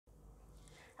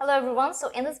Hello everyone, so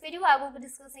in this video I will be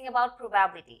discussing about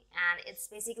probability, and it's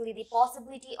basically the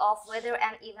possibility of whether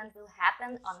an event will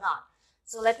happen or not.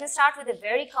 So let me start with a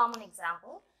very common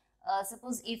example.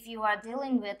 Suppose if you are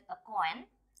dealing with a coin,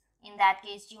 in that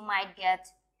case you might get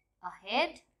a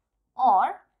head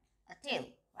or a tail,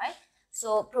 right?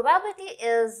 So probability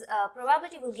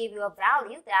will give you a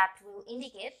value that will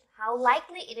indicate how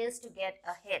likely it is to get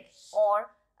a head or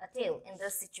a tail in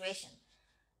this situation.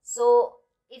 So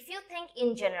if you think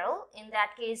in general, in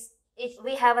that case,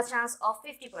 we have a chance of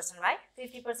 50%, right?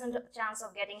 50% chance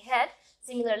of getting head.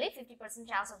 Similarly, 50%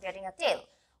 chance of getting a tail,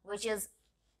 which is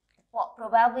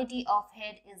probability of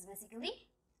head is basically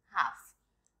half.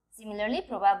 Similarly,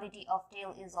 probability of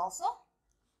tail is also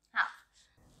half.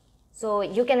 So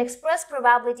you can express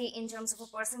probability in terms of a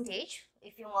percentage.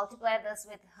 If you multiply this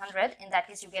with 100, in that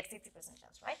case you get 50%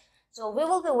 chance, right? So we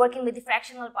will be working with the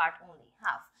fractional part only,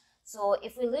 half. So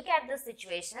if we look at this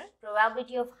situation,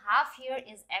 probability of half here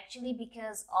is actually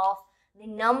because of the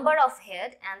number of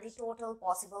head and the total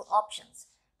possible options.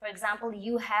 For example,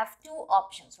 you have two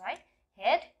options, right?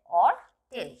 Head or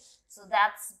tail. So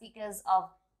that's because of,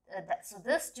 so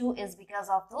this 2 is because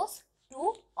of those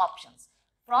two options.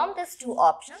 From these two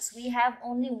options, we have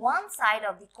only one side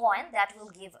of the coin that will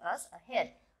give us a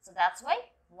head. So that's why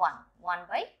 1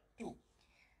 by 2.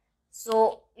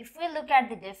 So if we look at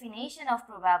the definition of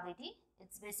probability,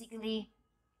 it's basically,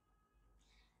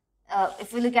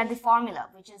 if we look at the formula,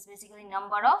 which is basically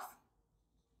number of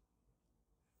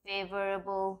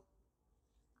favorable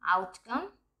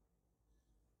outcome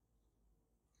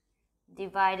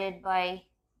divided by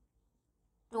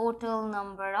total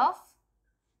number of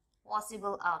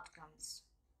possible outcomes.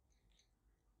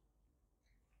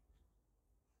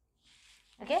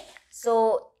 Okay,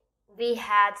 so we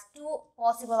had two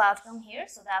possible outcomes here,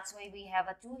 so that's why we have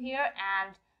a 2 here,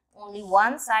 and only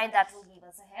one side that will give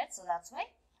us a head, so that's why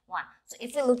 1. So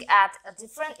if we look at a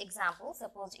different example,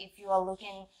 suppose if you are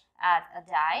looking at a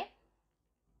die,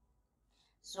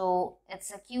 so it's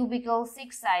a cubical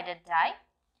 6-sided die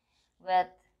with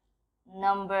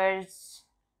numbers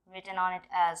written on it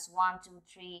as 1, 2,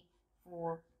 3,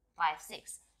 4, 5,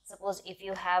 6. Suppose if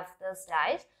you have this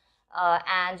die,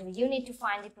 and you need to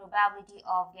find the probability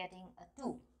of getting a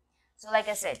 2. So like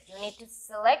I said, you need to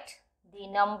select the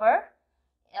number,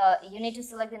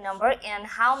 and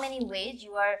how many ways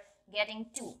you are getting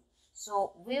 2.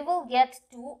 So we will get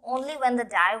 2 only when the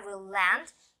die will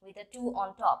land with a 2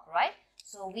 on top, right?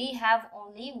 So we have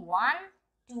only 1,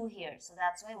 2 here, so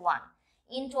that's why 1.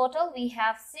 In total, we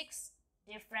have 6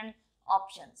 different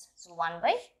options, so 1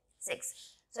 by 6.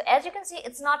 So as you can see,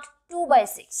 it's not 2 by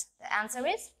 6. The answer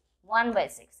is 1 by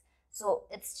 6. So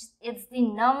it's the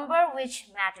number which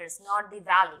matters, not the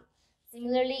value.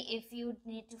 Similarly, if you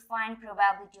need to find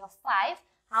probability of 5,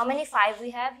 how many 5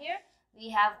 we have here? We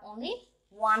have only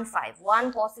 1 5,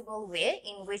 one possible way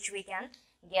in which we can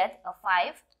get a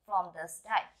 5 from this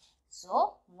die.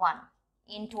 So 1.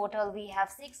 In total, we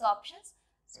have 6 options.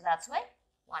 So that's why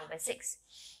 1 by 6.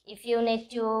 If you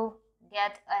need to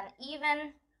get an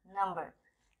even number,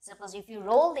 suppose if you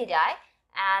roll the die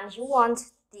and you want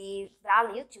the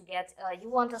value to get, you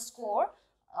want a score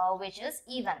which is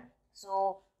even.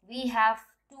 So we have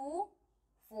 2,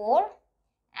 4,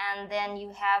 and then you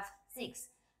have 6.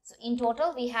 So in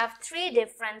total we have 3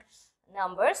 different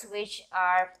numbers which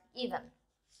are even.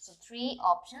 So 3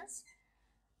 options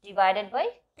divided by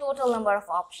total number of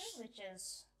options, which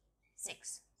is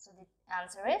 6. So the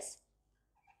answer is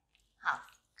half.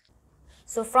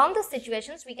 So from the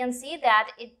situations, we can see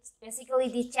that it's basically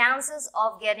the chances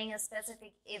of getting a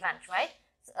specific event, right?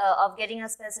 Of getting a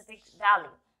specific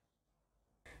value.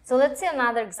 So let's say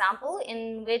another example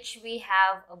in which we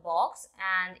have a box,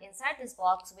 and inside this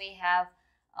box we have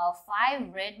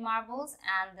 5 red marbles,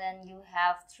 and then you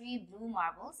have 3 blue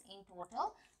marbles. In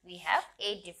total, we have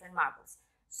 8 different marbles.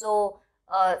 So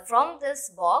from this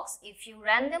box, if you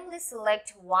randomly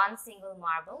select one single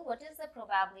marble, what is the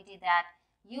probability that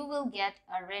you will get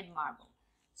a red marble?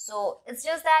 So it's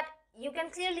just that you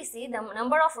can clearly see the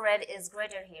number of red is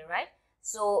greater here, right?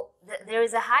 So there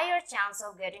is a higher chance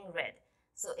of getting red.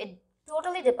 So it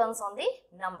totally depends on the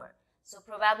number. So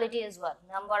probability is what?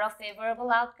 Number of favorable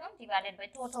outcome divided by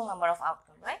total number of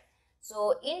outcome, right?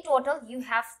 So in total you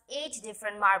have 8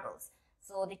 different marbles.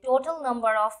 So the total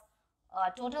number of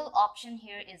total option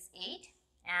here is 8,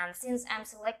 and since I'm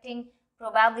selecting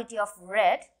probability of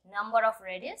red, number of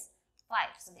red is 5.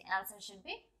 So the answer should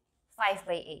be 5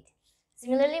 by 8.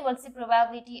 Similarly, what's the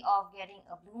probability of getting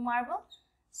a blue marble?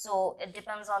 So it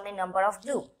depends on the number of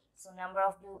blue. So number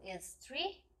of blue is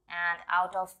 3, and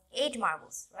out of 8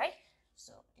 marbles, right?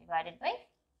 So divided by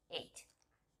 8.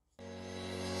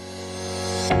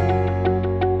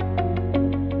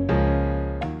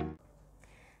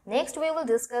 next we will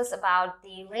discuss about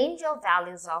the range of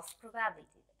values of probability.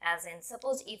 As in,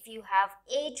 suppose if you have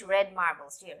 8 red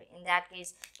marbles here, in that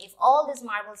case, if all these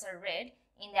marbles are red,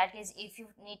 in that case, if you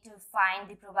need to find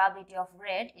the probability of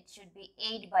red, it should be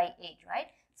 8 by 8, right?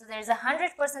 So there is a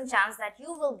 100% chance that you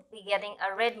will be getting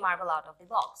a red marble out of the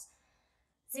box.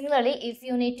 Similarly, if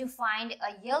you need to find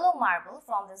a yellow marble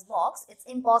from this box, it's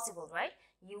impossible, right?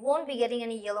 You won't be getting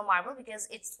any yellow marble because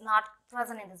it's not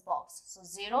present in this box. So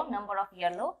 0, number of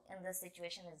yellow in this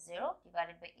situation is 0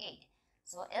 divided by 8.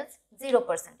 So it's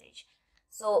 0%.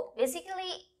 So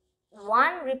basically,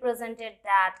 1 represented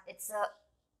that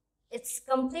it's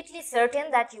completely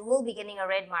certain that you will be getting a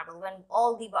red marble when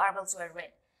all the marbles were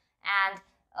red. And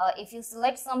if you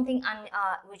select something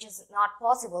which is not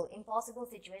possible, impossible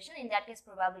situation, in that case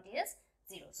probability is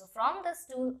 0. So from this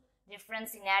two different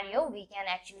scenario, we can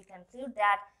actually conclude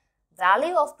that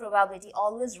value of probability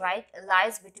always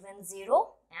lies between 0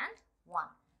 and 1.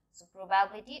 So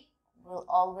probability will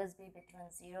always be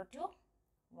between 0 to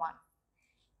 1.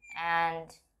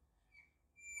 And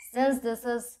since this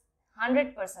is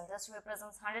 100%, this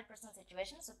represents 100%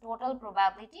 situation, so total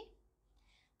probability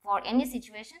for any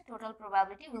situation, total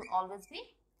probability will always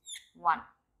be 1.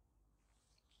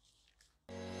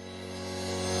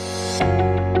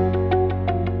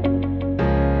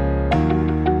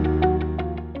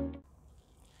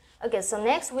 Okay, so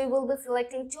next we will be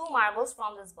selecting 2 marbles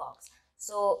from this box.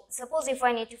 So suppose if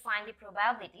I need to find the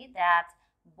probability that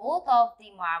both of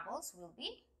the marbles will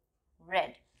be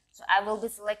red. So I will be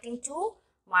selecting 2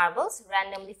 marbles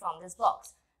randomly from this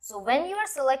box. So when you are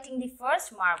selecting the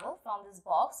first marble from this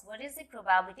box, what is the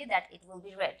probability that it will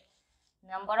be red?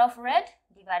 Number of red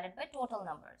divided by total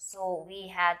number. So we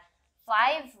had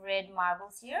 5 red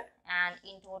marbles here, and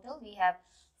in total we have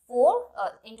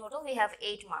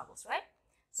 8 marbles, right?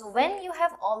 So when you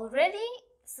have already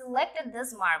selected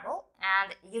this marble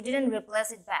and you didn't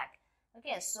replace it back,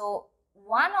 okay, so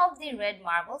one of the red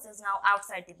marbles is now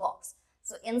outside the box.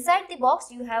 So inside the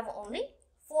box you have only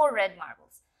 4 red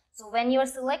marbles. So when you are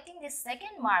selecting the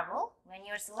second marble,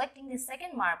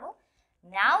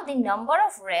 now the number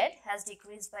of red has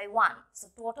decreased by 1. So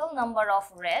total number of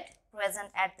red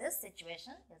present at this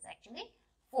situation is actually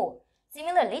 4.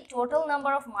 Similarly, total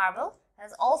number of marble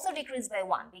has also decreased by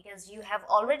 1 because you have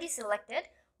already selected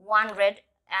 1 red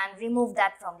and removed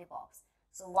that from the box.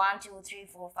 So 1, 2, 3,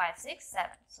 4, 5, 6, 7.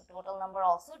 So total number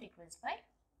also decreased by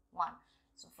 1.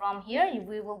 So from here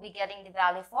we will be getting the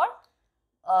value for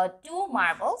 2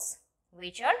 marbles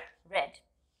which are red.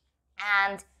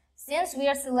 And since we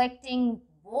are selecting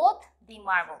both the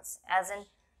marbles as an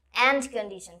AND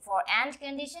condition, for AND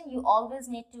condition you always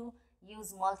need to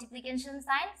use multiplication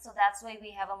sign, so that's why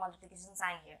we have a multiplication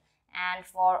sign here. And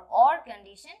for OR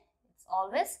condition, it's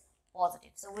always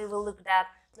positive. So we will look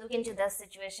into this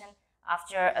situation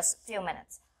after a few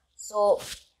minutes. So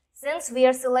since we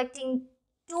are selecting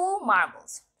 2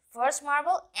 marbles, first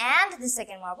marble and the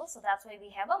second marble, so that's why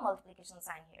we have a multiplication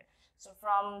sign here. So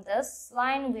from this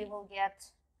line we will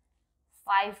get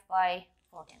 5 by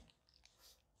 14.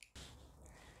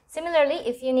 Similarly,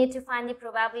 if you need to find the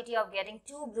probability of getting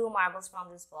 2 blue marbles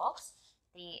from this box,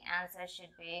 the answer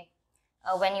should be,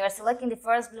 when you are selecting the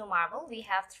first blue marble, we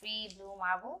have 3 blue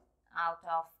marble out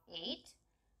of 8.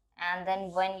 And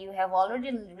then when you have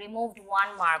already removed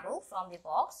 1 marble from the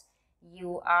box,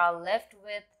 you are left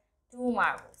with 2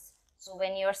 marbles. So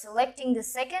when you are selecting the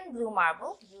second blue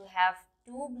marble, you have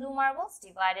 2 blue marbles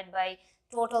divided by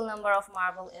total number of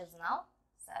marble is now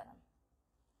 7.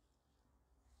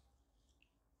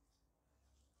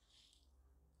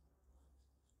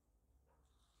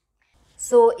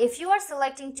 So if you are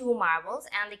selecting 2 marbles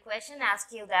and the question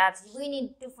asks you that we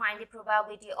need to find the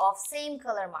probability of same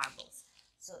color marbles.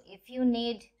 So if you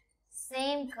need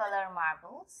same color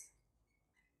marbles,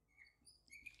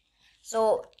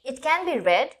 so it can be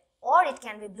red or it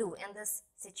can be blue in this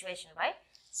situation, right?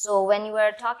 So when you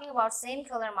are talking about same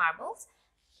color marbles,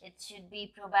 it should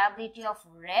be probability of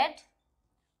red,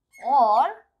 or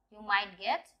you might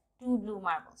get 2 blue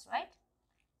marbles, right?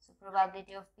 So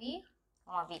probability of P,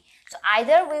 B. So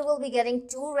either we will be getting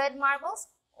 2 red marbles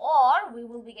or we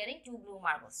will be getting 2 blue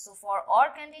marbles. So for OR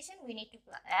condition, we need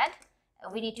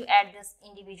to add this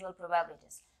individual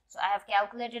probabilities. So I have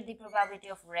calculated the probability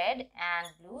of red and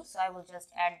blue, so I will just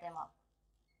add them up.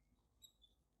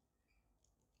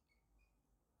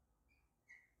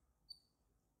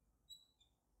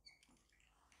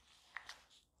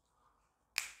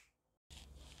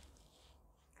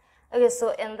 Okay,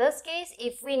 so in this case,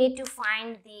 if we need to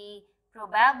find the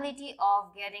probability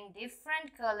of getting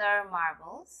different color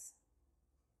marbles,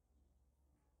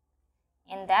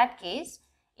 in that case,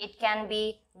 it can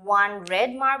be one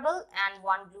red marble and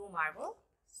one blue marble.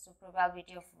 So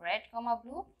probability of red comma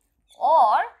blue,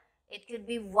 or it could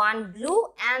be one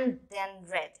blue and then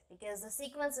red, because the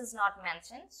sequence is not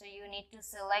mentioned. So you need to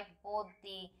select both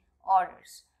the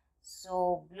orders.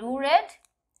 So blue red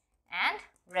and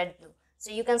red blue.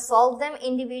 So you can solve them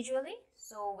individually.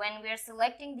 So when we are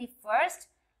selecting the first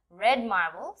red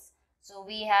marbles, so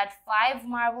we had 5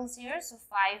 marbles here, so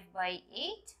 5 by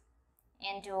 8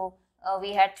 into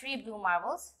we had 3 blue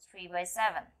marbles, 3 by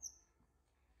 7.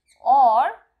 Or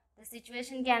the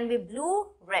situation can be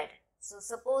blue red. So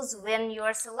suppose when you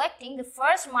are selecting, the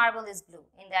first marble is blue.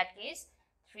 In that case,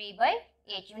 3 by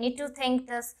 8. You need to think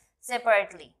this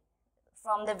separately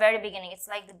from the very beginning. It's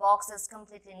like the box is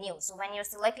completely new. So when you're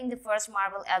selecting the first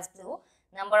marble as blue,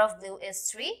 number of blue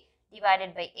is 3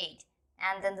 divided by 8.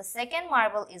 And then the second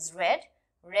marble is red.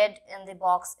 Red in the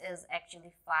box is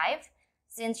actually 5.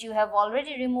 Since you have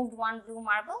already removed one blue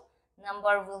marble,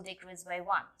 number will decrease by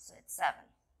 1. So it's 7.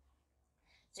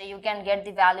 So you can get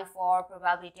the value for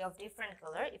probability of different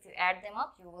color. If you add them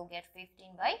up, you will get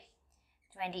 15 by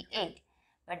 28.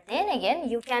 But then again,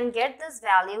 you can get this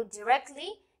value directly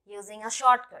using a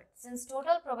shortcut. Since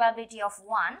total probability of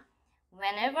 1,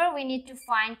 whenever we need to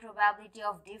find probability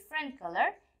of different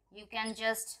color, you can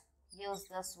just use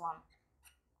this one.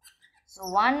 So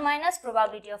 1 minus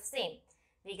probability of same,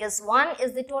 because 1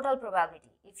 is the total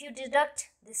probability. If you deduct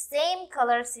the same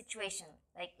color situation,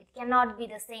 like it cannot be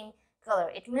the same color,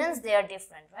 it means they are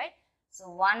different, right? So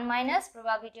 1 minus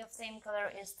probability of same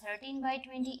color is 13 by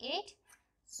 28.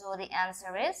 So the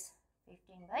answer is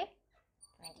 15 by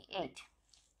 28.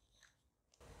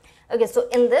 Okay, so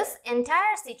in this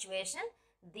entire situation,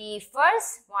 the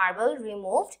first marble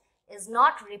removed is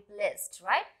not replaced,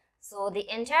 right? So the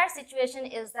entire situation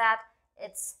is that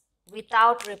it's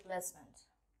without replacement.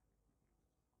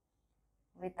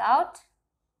 Without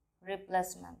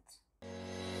replacement.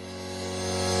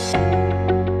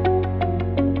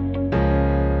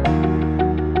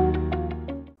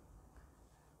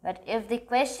 But if the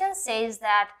question says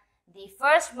that the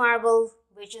first marble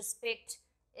which is picked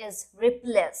is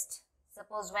replaced,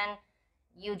 suppose when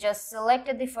you just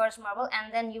selected the first marble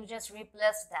and then you just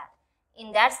replaced that,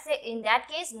 in that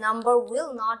case number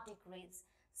will not decrease.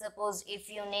 Suppose if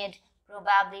you need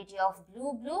probability of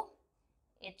blue blue,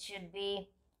 it should be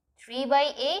 3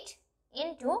 by 8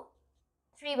 into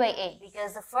 3 by 8,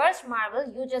 because the first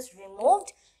marble you just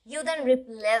removed, you then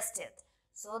replaced it.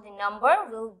 So the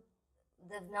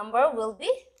number will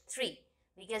be 3,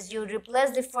 because you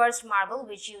replaced the first marble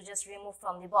which you just removed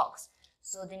from the box.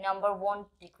 So the number won't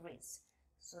decrease.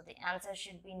 So the answer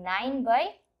should be 9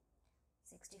 by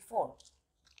 64.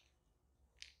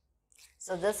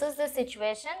 So this is the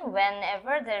situation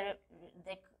whenever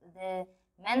they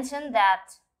mention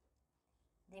that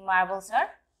the marbles are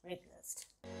replaced.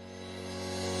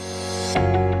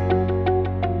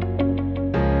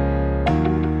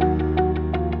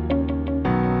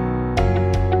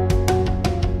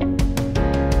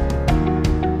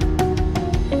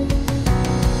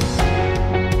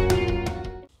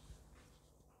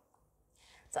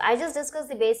 So I just discussed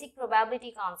the basic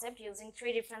probability concept using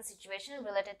 3 different situations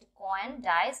related to coin,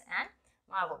 dice and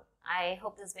marble. I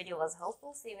hope this video was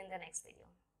helpful. See you in the next video.